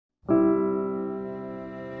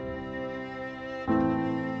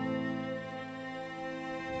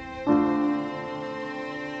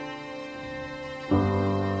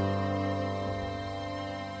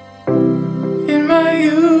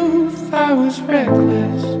I was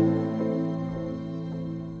reckless.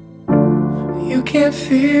 You can't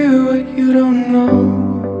feel what you don't know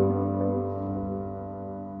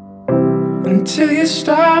until you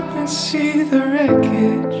stop and see the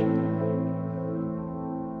wreckage.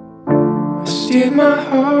 I steered my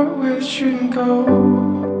heart where it shouldn't go.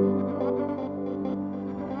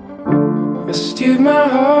 I steered my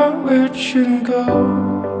heart where it shouldn't go.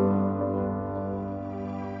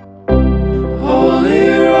 Holy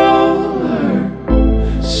roller,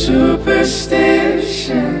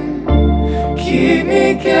 superstition, keep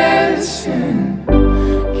me guessing,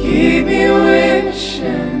 keep me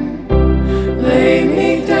wishing, lay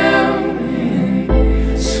me down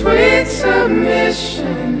in sweet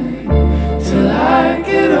submission till I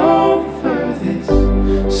get over this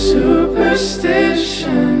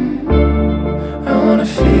superstition. I wanna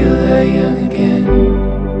feel that young again.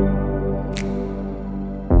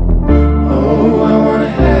 Oh, I wanna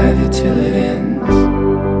have you till it ends.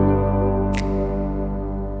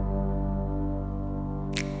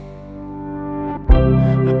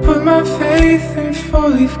 I put my faith in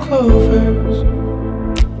four-leaf clovers.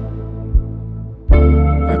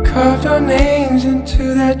 I carved our names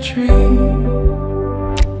into that tree.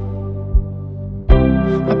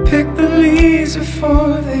 I picked the leaves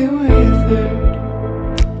before they withered.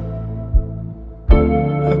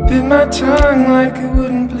 I bit my tongue like it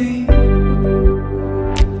wouldn't bleed.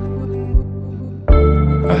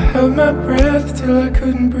 I held my breath till I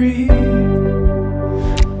couldn't breathe.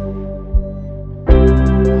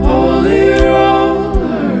 Holy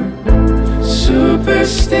roller,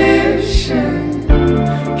 superstition,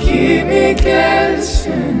 keep me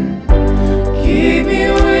guessing, keep me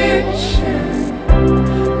wishing,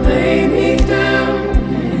 lay me down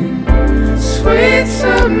in sweet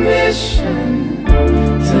submission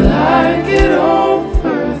till I get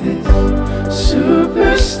over this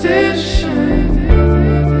superstition.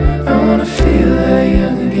 I wanna feel that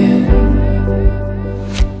young again.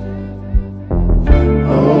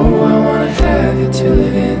 Oh, I wanna have you till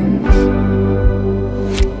it ends.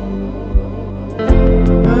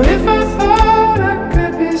 But if I thought I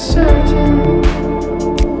could be certain,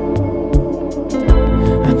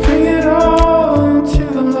 I'd bring it all into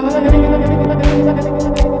the light.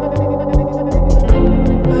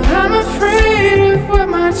 But I'm afraid of what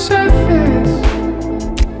might surface,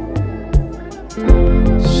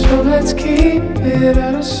 so let's keep it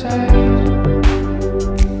out of sight.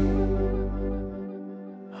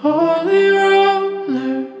 Holy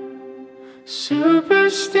roller,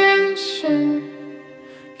 superstition,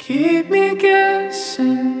 keep me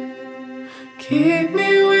guessing, keep me